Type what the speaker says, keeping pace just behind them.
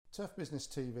Turf Business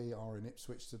TV are in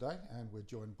Ipswich today, and we're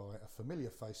joined by a familiar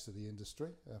face to the industry.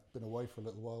 Been away for a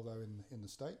little while though in the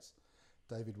States.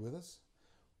 David Withers.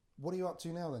 What are you up to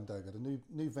now then, David?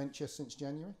 A new venture since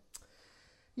January?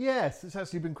 Yes, it's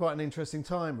actually been quite an interesting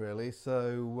time really.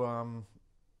 So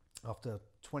after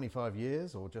 25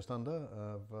 years or just under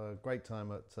of a great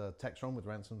time at Textron with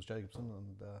Ransoms, Jacobson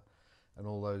and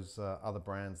all those other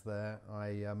brands there,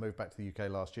 I moved back to the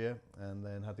UK last year and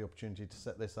then had the opportunity to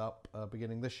set this up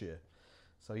beginning this year.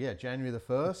 So yeah, January the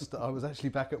 1st, I was actually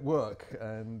back at work,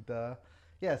 and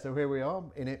yeah, so here we are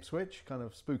in Ipswich, kind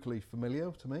of spookily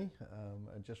familiar to me,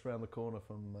 and just round the corner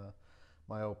from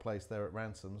my old place there at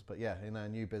Ransoms. But yeah, in our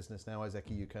new business now,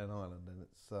 Iseki UK and Ireland, and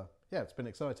it's yeah, it's been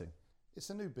exciting. It's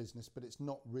a new business, but it's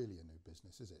not really a new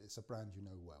business, is it? It's a brand you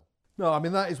know well. No, I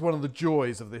mean, that is one of the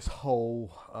joys of this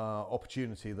whole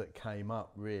opportunity that came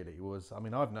up, really, was, I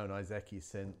mean, I've known Iseki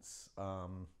since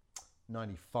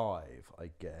 95, I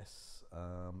guess.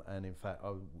 And in fact,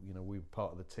 we were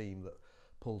part of the team that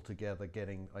pulled together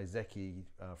getting Iseki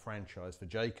franchise for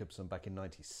Jacobson back in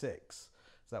 96.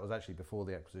 So that was actually before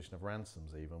the acquisition of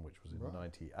Ransoms even, which was in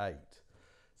 98.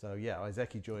 So yeah,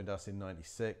 Iseki joined us in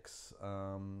 96,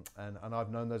 and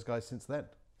I've known those guys since then.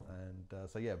 And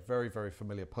so yeah, very, very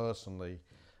familiar personally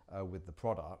with the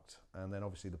product. And then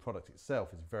obviously the product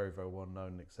itself is very, very well known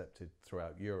and accepted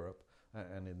throughout Europe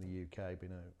and in the UK,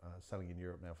 been selling in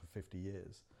Europe now for 50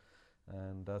 years.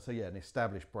 And so yeah, an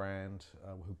established brand,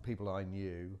 who people I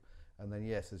knew. And then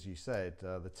yes, as you said,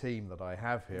 the team that I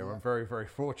have here, I'm very, very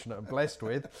fortunate and blessed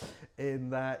with, in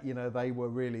that, you know, they were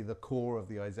really the core of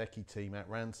the Iseki team at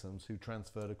Ransoms, who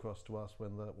transferred across to us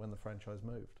when the franchise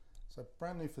moved. So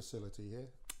brand new facility here,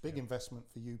 big investment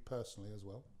for you personally as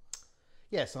well.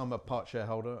 Yes, I'm a part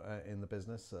shareholder in the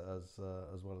business as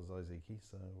well as Iseki.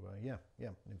 So yeah,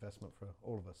 investment for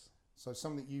all of us. So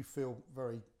something you feel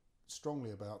very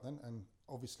strongly about then, and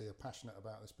obviously are passionate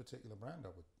about this particular brand, I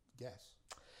would guess.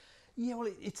 Yeah,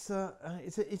 well,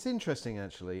 it's interesting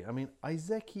actually. I mean,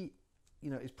 Iseki, you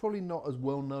know, it's probably not as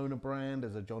well known a brand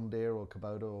as a John Deere or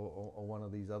Kubota or one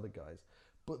of these other guys,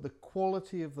 but the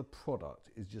quality of the product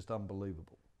is just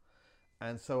unbelievable.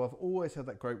 And so I've always had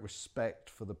that great respect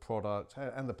for the product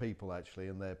and the people actually,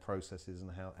 and their processes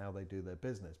and how they do their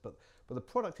business. But the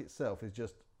product itself is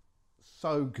just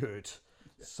so good,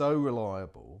 so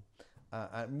reliable,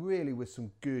 and really with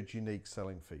some good, unique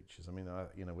selling features. I mean,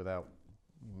 without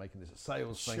making this a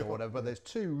sales thing or whatever, but there's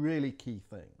two really key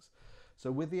things.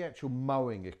 So with the actual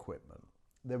mowing equipment,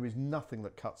 there is nothing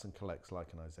that cuts and collects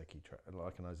like an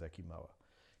Iseki mower.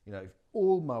 You know,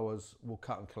 all mowers will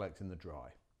cut and collect in the dry.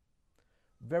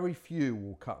 Very few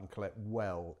will cut and collect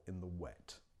well in the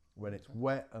wet, when it's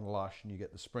wet and lush and you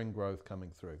get the spring growth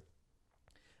coming through.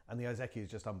 And the Iseki is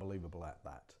just unbelievable at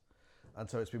that. And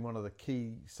so it's been one of the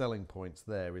key selling points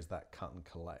there, is that cut and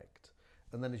collect.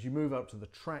 And then as you move up to the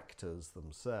tractors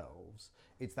themselves,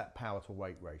 it's that power to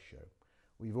weight ratio.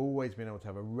 We've always been able to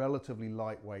have a relatively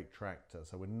lightweight tractor,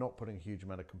 so we're not putting a huge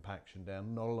amount of compaction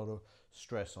down, not a lot of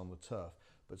stress on the turf,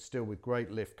 but still with great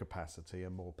lift capacity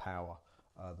and more power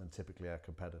than typically our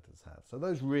competitors have. So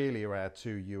those really are our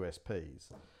two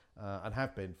USPs, and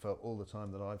have been for all the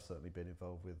time that I've certainly been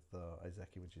involved with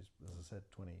Iseki, which is, as I said,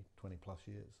 20 plus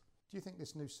years. Do you think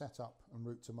this new setup and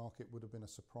route to market would have been a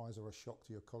surprise or a shock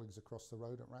to your colleagues across the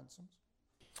road at Ransoms?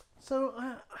 So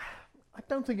I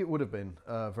don't think it would have been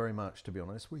very much, to be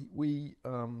honest. We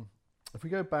if we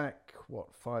go back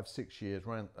 5-6 years,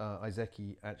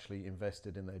 Iseki actually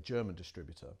invested in their German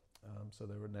distributor. So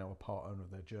they were now a part owner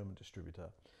of their German distributor.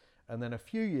 And then a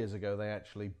few years ago, they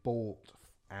actually bought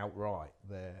outright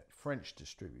their French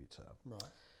distributor. Right.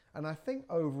 And I think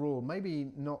overall,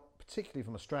 maybe not particularly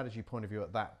from a strategy point of view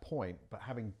at that point, but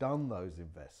having done those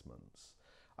investments,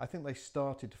 I think they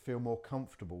started to feel more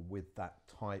comfortable with that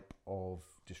type of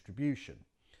distribution,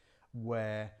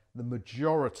 where the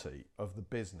majority of the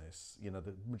business, you know,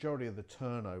 the majority of the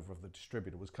turnover of the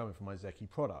distributor was coming from Iseki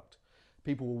product.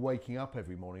 People were waking up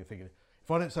every morning thinking, if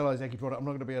I don't sell Iseki product, I'm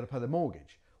not going to be able to pay the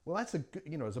mortgage. Well, that's a good,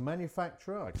 you know, as a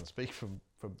manufacturer, I can speak from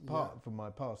my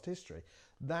past history,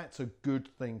 that's a good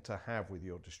thing to have with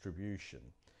your distribution.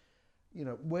 You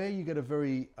know, where you get a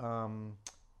very,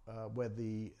 where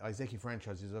the Iseki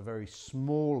franchise is a very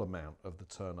small amount of the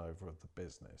turnover of the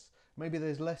business, maybe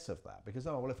there's less of that, because,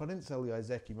 oh, well, if I didn't sell the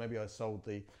Iseki, maybe I sold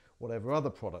the whatever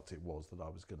other product it was that I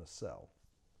was going to sell.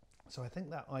 So I think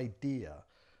that idea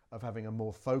of having a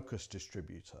more focused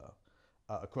distributor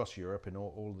across Europe in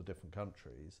all the different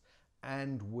countries,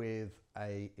 and with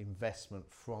a investment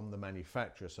from the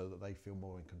manufacturer so that they feel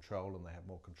more in control and they have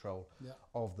more control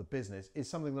of the business, is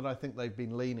something that I think they've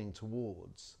been leaning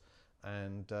towards.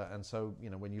 And so, you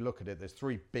know, when you look at it, there's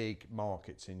three big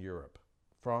markets in Europe: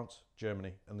 France,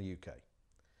 Germany, and the UK.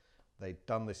 They've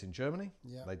done this in Germany,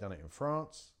 they've done it in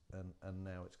France, and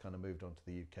now it's kind of moved on to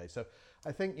the UK. So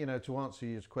I think, you know, to answer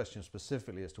your question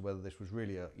specifically as to whether this was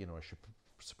really a, you know, a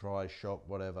surprise, shock,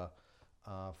 whatever,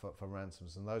 for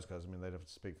Ransoms and those guys, I mean, they'd have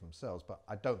to speak for themselves, but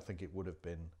I don't think it would have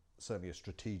been certainly a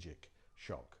strategic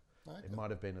shock. Okay. It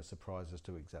might have been a surprise as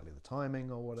to exactly the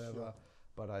timing or whatever. Sure.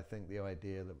 But I think the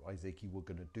idea that Iseki were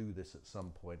going to do this at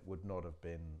some point would not have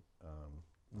been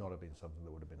something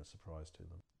that would have been a surprise to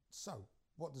them. So,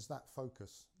 what does that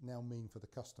focus now mean for the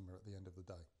customer at the end of the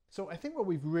day? So I think what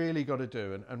we've really got to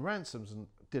do, and Ransoms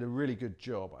did a really good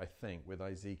job, I think, with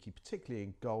Iseki, particularly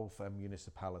in Gulf and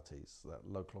municipalities, that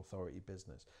local authority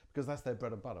business, because that's their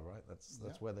bread and butter, right? That's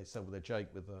where they sell their Jake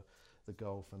with the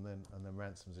Gulf, and then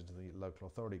Ransoms into the local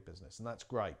authority business, and that's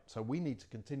great. So we need to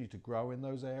continue to grow in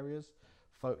those areas.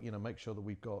 You know, make sure that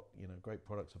we've got, you know, great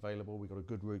products available, we've got a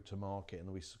good route to market, and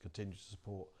that we continue to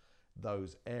support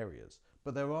those areas.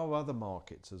 But there are other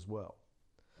markets as well.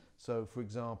 So, for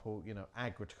example, you know,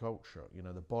 agriculture, you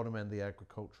know, the bottom end of the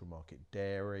agricultural market,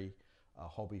 dairy,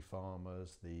 hobby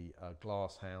farmers, the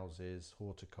glass houses,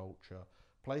 horticulture,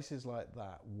 places like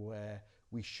that where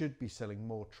we should be selling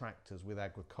more tractors with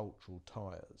agricultural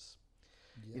tyres.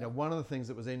 Yeah. You know, one of the things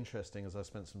that was interesting as I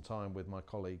spent some time with my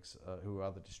colleagues who are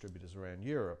other distributors around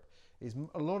Europe is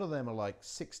a lot of them are like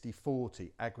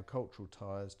 60-40 agricultural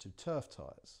tyres to turf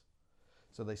tyres.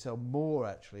 So they sell more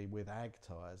actually with ag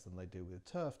tyres than they do with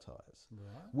turf tyres.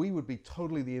 Right. We would be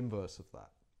totally the inverse of that.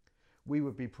 We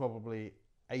would be probably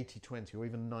 80-20 or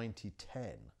even 90-10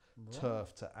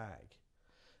 turf to ag.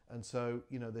 And so,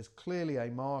 you know, there's clearly a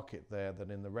market there that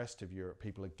in the rest of Europe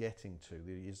people are getting to,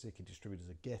 the Iseki distributors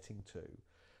are getting to,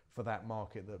 for that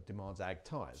market that demands ag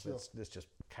tyres. Sure. Let's just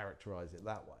characterise it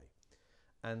that way.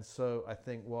 And so I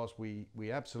think whilst we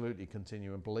absolutely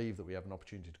continue and believe that we have an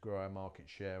opportunity to grow our market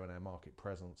share and our market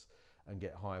presence and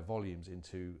get higher volumes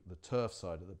into the turf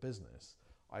side of the business,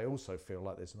 I also feel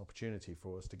like there's an opportunity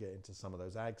for us to get into some of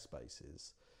those ag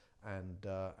spaces and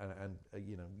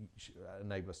you know,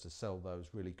 enable us to sell those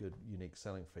really good unique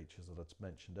selling features that I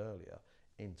mentioned earlier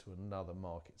into another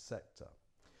market sector.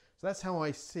 So that's how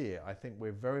I see it. I think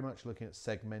we're very much looking at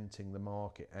segmenting the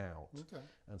market out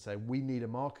and say we need a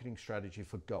marketing strategy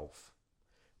for golf.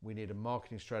 We need a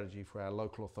marketing strategy for our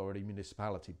local authority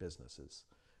municipality businesses.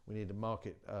 We need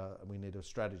a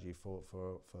strategy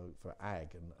for ag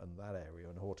and that area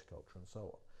and horticulture and so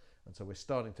on. And so we're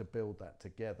starting to build that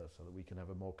together so that we can have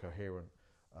a more coherent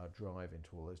drive into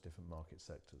all those different market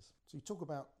sectors. So you talk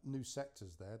about new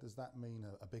sectors there. Does that mean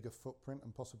a bigger footprint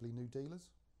and possibly new dealers?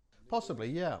 Possibly,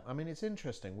 yeah. I mean, it's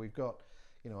interesting. We've got,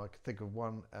 you know, I could think of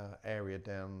one area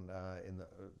down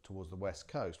towards the west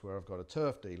coast where I've got a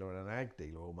turf dealer and an ag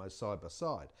dealer almost side by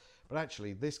side. But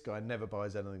actually, this guy never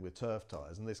buys anything with turf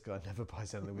tyres and this guy never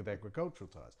buys anything with agricultural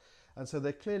tyres. And so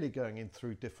they're clearly going in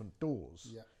through different doors.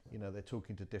 Yeah. You know, they're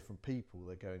talking to different people.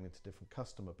 They're going into different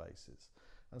customer bases.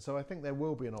 And so I think there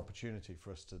will be an opportunity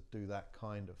for us to do that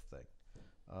kind of thing.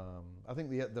 I think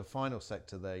the final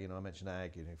sector there, you know, I mentioned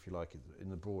ag, you know, if you like, in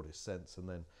the broadest sense, and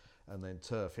then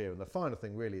turf here. And the final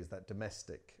thing really is that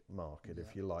domestic market,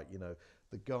 if you like, you know,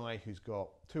 the guy who's got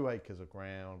 2 acres of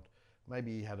ground,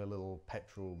 maybe he had a little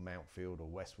petrol Mountfield or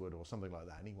Westwood or something like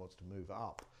that, and he wants to move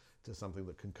up to something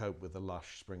that can cope with the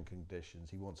lush spring conditions.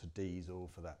 He wants a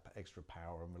diesel for that extra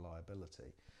power and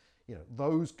reliability. You know,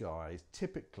 those guys,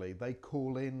 typically, they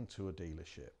call into a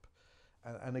dealership.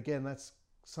 And again, that's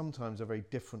sometimes a very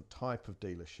different type of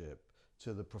dealership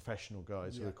to the professional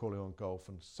guys who are calling on golf.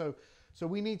 And so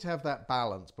we need to have that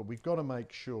balance, but we've got to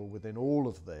make sure within all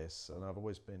of this, and I've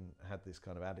always had this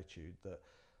kind of attitude, that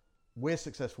we're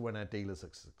successful when our dealers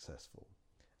are successful.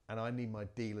 And I need my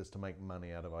dealers to make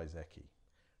money out of Iseki.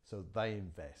 So they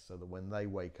invest, so that when they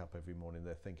wake up every morning,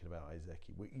 they're thinking about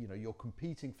Iseki. You know, you're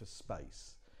competing for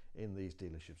space in these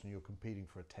dealerships and you're competing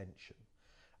for attention.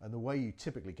 And the way you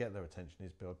typically get their attention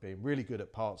is by being really good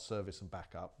at parts, service and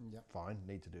backup. Yep. Fine,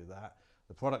 need to do that.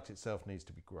 The product itself needs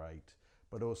to be great,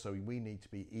 but also we need to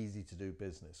be easy to do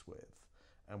business with.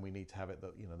 And we need to have it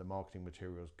that, you know, the marketing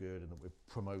material is good and that we're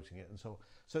promoting it and so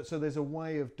on. So there's a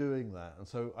way of doing that. And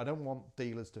so I don't want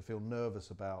dealers to feel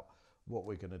nervous about what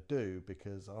we're going to do,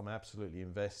 because I'm absolutely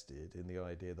invested in the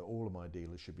idea that all of my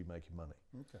dealers should be making money.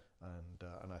 Okay.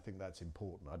 And I think that's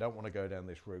important. I don't want to go down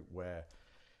this route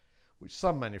which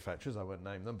some manufacturers, I won't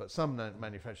name them, but some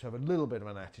manufacturers have a little bit of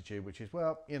an attitude, which is,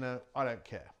 well, you know, I don't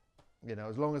care. You know,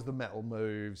 as long as the metal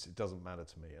moves, it doesn't matter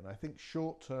to me. And I think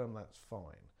short term, that's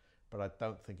fine. but I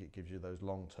don't think it gives you those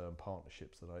long-term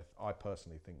partnerships that I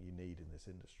personally think you need in this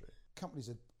industry. Companies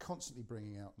are constantly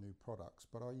bringing out new products,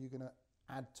 but are you going to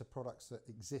add to products that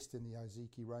exist in the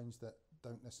Iseki range that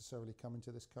don't necessarily come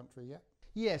into this country yet?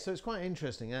 Yeah, so it's quite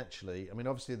interesting actually. I mean,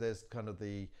 obviously there's kind of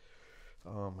the, I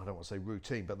don't want to say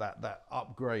routine, but that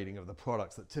upgrading of the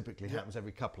products that typically happens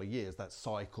every couple of years, that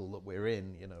cycle that we're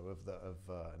in, you know, of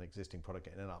an existing product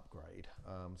getting an upgrade.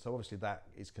 So obviously that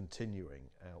is continuing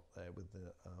out there with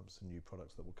some new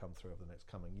products that will come through over the next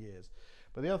coming years.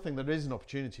 But the other thing that is an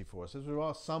opportunity for us is there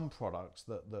are some products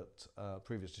that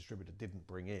previous distributor didn't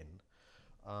bring in,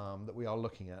 that we are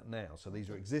looking at now. So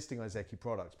these are existing Iseki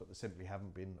products, but they simply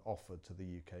haven't been offered to the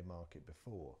UK market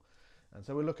before. And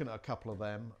so we're looking at a couple of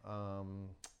them,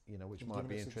 you know, which might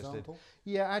be interested. Example?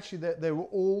 Yeah, actually, they were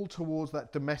all towards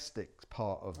that domestic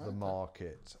part of the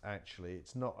market. Actually,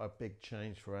 it's not a big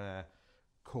change for our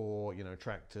core, you know,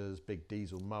 tractors, big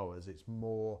diesel mowers. It's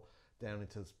more down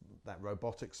into that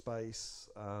robotic space,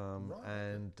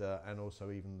 and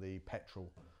also even the petrol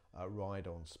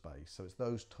ride-on space. So it's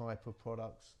those type of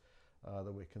products that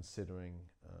we're considering.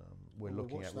 We're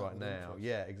looking at right now.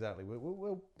 Yeah, exactly.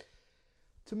 We'll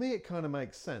to me, it kind of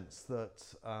makes sense that,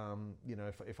 you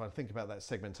know, if I think about that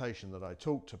segmentation that I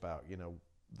talked about, you know,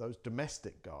 those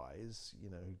domestic guys,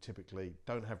 you know, who typically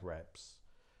don't have reps,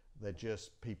 they're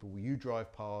just people you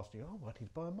drive past, you go, oh, I need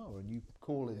to buy a mower, and you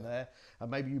call in there, and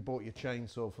maybe you bought your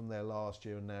chainsaw from there last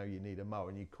year and now you need a mower,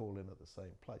 and you call in at the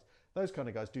same place. Those kind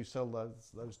of guys do sell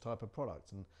those type of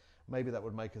products, and maybe that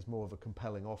would make us more of a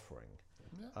compelling offering.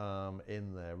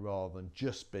 In there, rather than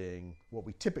just being what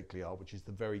we typically are, which is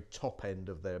the very top end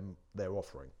of their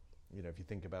offering. You know, if you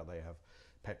think about, they have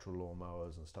petrol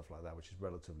lawnmowers and stuff like that, which is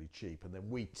relatively cheap, and then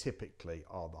we typically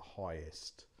are the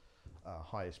highest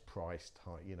priced,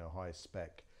 highest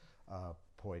spec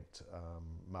point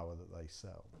mower that they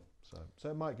sell. So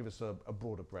it might give us a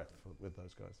broader breadth with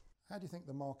those guys. How do you think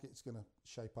the market's going to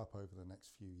shape up over the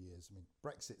next few years? I mean,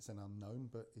 Brexit's an unknown,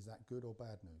 but is that good or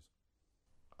bad news?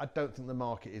 I don't think the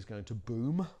market is going to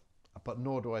boom, but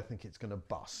nor do I think it's going to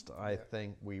bust. I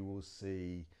think we will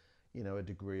see, you know, a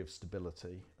degree of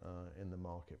stability in the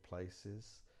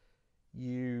marketplaces.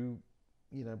 You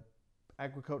know,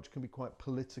 agriculture can be quite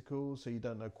political, so you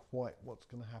don't know quite what's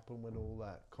going to happen when all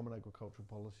that common agricultural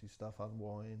policy stuff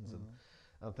unwinds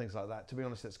and things like that. To be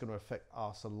honest, it's going to affect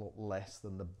us a lot less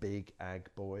than the big ag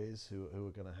boys who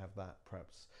are going to have that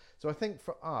perhaps. So I think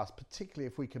for us, particularly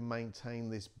if we can maintain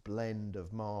this blend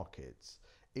of markets,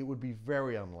 it would be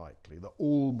very unlikely that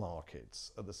all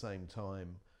markets at the same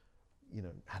time, you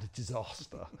know, had a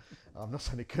disaster. I'm not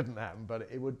saying it couldn't happen, but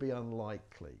it would be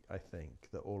unlikely, I think,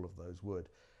 that all of those would.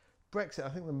 Brexit, I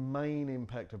think the main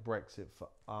impact of Brexit for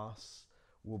us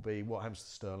will be what happens to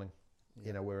sterling.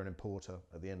 You know, we're an importer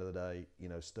at the end of the day. You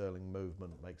know, sterling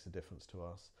movement makes a difference to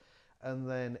us. And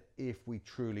then if we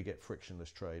truly get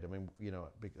frictionless trade, I mean, you know,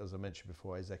 as I mentioned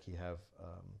before, Iseki have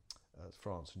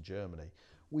France and Germany.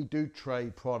 We do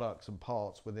trade products and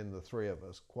parts within the three of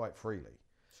us quite freely.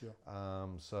 Sure.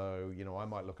 So, you know, I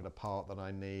might look at a part that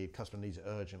I need, customer needs it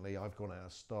urgently, I've gone out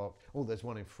of stock, oh, there's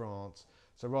one in France.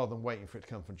 So rather than waiting for it to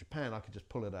come from Japan, I could just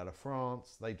pull it out of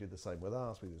France. They do the same with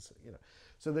us. You know,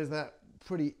 so there's that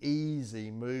pretty easy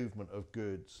movement of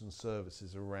goods and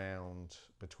services around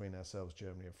between ourselves,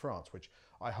 Germany and France, which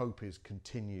I hope is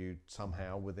continued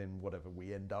somehow within whatever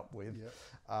we end up with.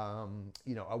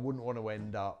 You know, I wouldn't want to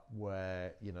end up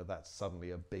where, you know, that's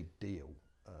suddenly a big deal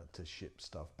to ship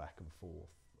stuff back and forth.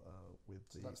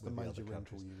 That's the major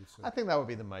wrinkle you would say. I think that would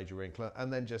be the major wrinkle.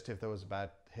 And then just if there was a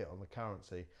bad hit on the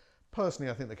currency, personally,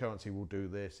 I think the currency will do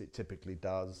this. It typically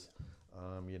does.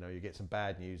 You know, you get some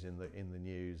bad news in the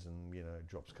news, and you know, it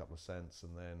drops a couple of cents,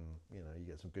 and then you know, you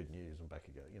get some good news, and back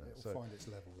you go. You know, it'll find its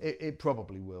level. It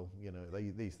probably will. You know,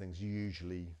 these things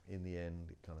usually, in the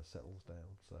end, it kind of settles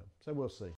down. So we'll see.